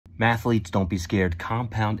Mathletes, don't be scared.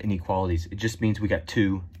 Compound inequalities. It just means we got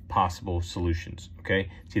two possible solutions, okay?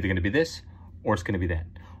 It's either gonna be this or it's gonna be that.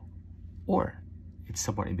 Or it's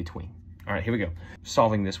somewhere in between. All right, here we go.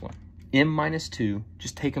 Solving this one. M minus 2,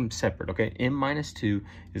 just take them separate, okay? M minus 2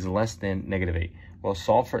 is less than negative 8. Well,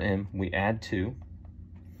 solve for m, we add 2.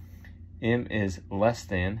 M is less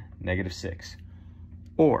than negative 6.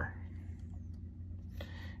 Or,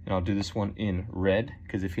 and I'll do this one in red,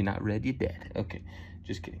 because if you're not red, you're dead. Okay,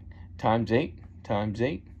 just kidding. Times 8,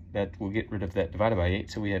 that will get rid of that divided by 8.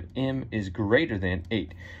 So we have m is greater than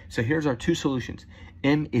 8. So here's our two solutions.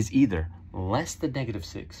 M is either less than negative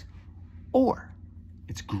 6 or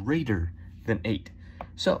it's greater than 8.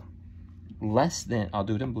 So less than, I'll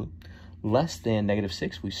do it in blue, less than negative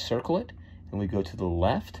 6, we circle it and we go to the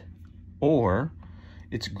left, or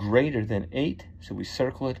it's greater than 8, so we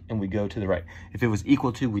circle it and we go to the right. If it was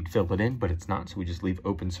equal to, we'd fill it in, but it's not, so we just leave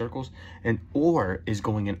open circles. And or is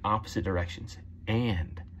going in opposite directions.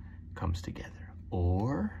 And comes together.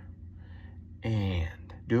 Or, and.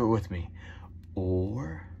 Do it with me.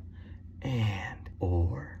 Or, and.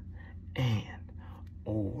 Or, and.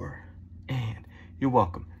 Or, and. You're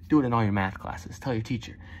welcome. Do it in all your math classes. Tell your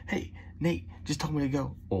teacher, hey, Nate just told me to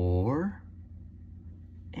go or,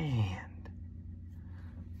 and.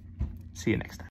 See you next time.